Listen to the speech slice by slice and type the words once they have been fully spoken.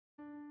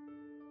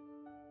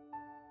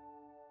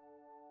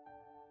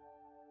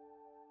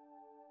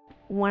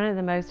One of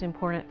the most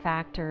important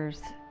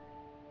factors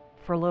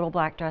for Little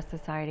Black Dress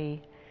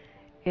Society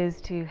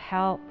is to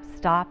help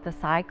stop the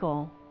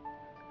cycle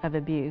of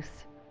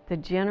abuse, the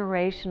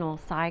generational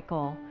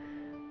cycle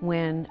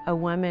when a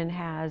woman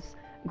has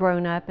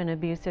grown up in an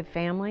abusive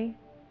family,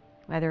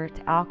 whether it's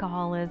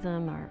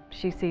alcoholism or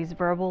she sees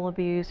verbal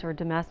abuse or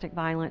domestic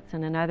violence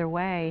in another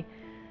way.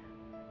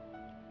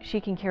 She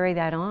can carry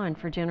that on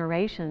for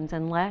generations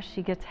unless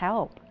she gets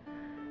help.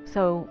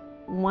 So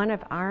one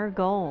of our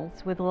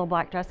goals with Little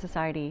Black Dress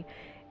Society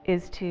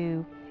is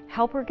to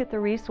help her get the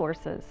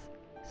resources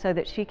so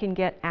that she can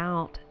get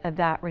out of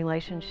that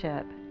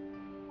relationship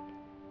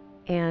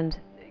and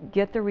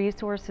get the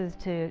resources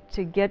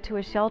to get to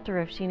a shelter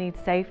if she needs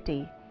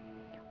safety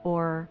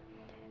or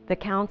the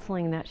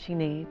counseling that she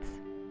needs.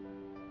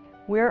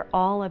 We're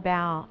all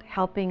about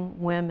helping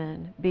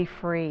women be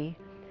free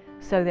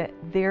so that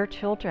their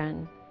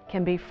children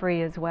can be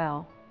free as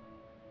well.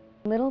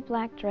 Little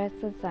Black Dress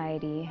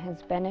Society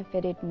has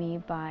benefited me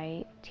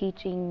by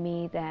teaching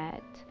me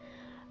that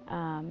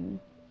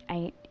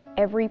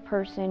every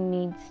person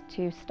needs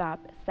to stop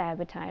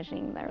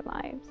sabotaging their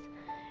lives.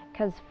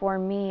 Because for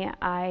me,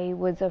 I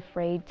was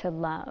afraid to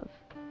love,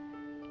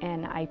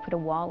 and I put a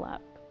wall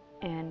up,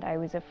 and I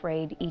was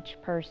afraid each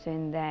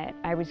person that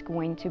I was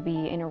going to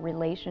be in a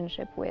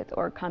relationship with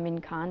or come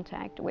in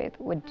contact with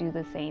would do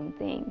the same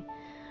thing.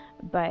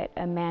 But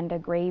Amanda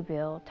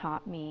Graybill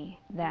taught me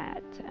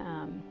that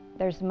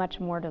there's much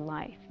more to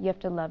life. You have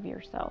to love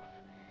yourself.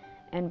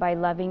 And by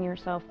loving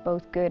yourself,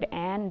 both good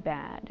and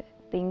bad,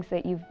 things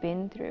that you've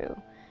been through,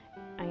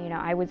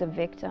 I was a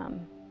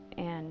victim,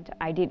 and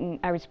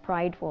I was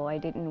prideful. I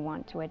didn't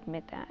want to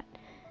admit that.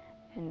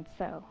 And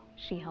so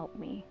she helped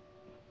me.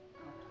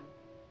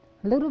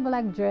 Little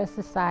Black Dress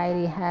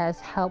Society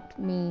has helped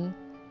me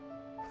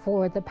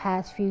for the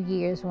past few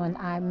years when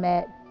I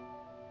met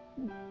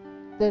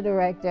the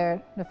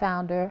director, the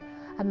founder,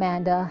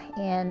 Amanda,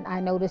 and I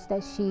noticed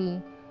that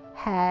she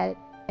had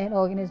an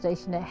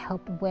organization that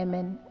helped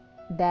women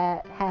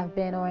that have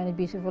been or in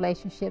abusive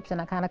relationships,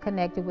 and I kind of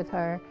connected with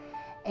her.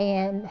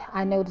 And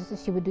I noticed that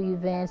she would do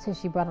events and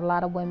she brought a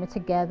lot of women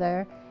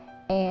together,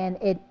 and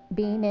it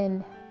being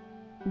in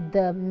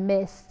the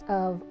midst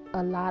of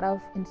a lot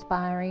of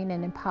inspiring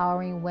and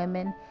empowering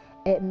women,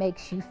 it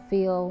makes you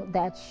feel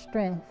that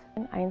strength.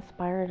 I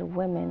inspired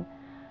women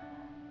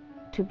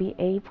to be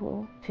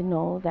able to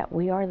know that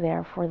we are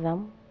there for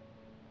them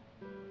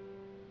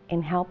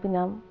and helping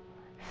them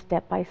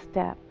step by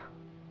step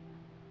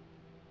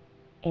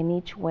in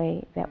each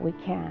way that we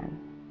can.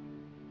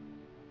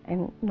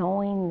 And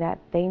knowing that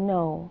they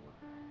know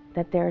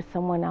that there is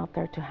someone out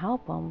there to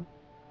help them,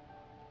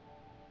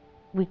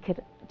 we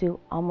could do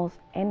almost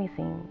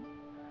anything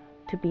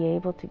to be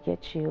able to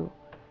get you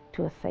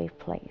to a safe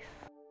place.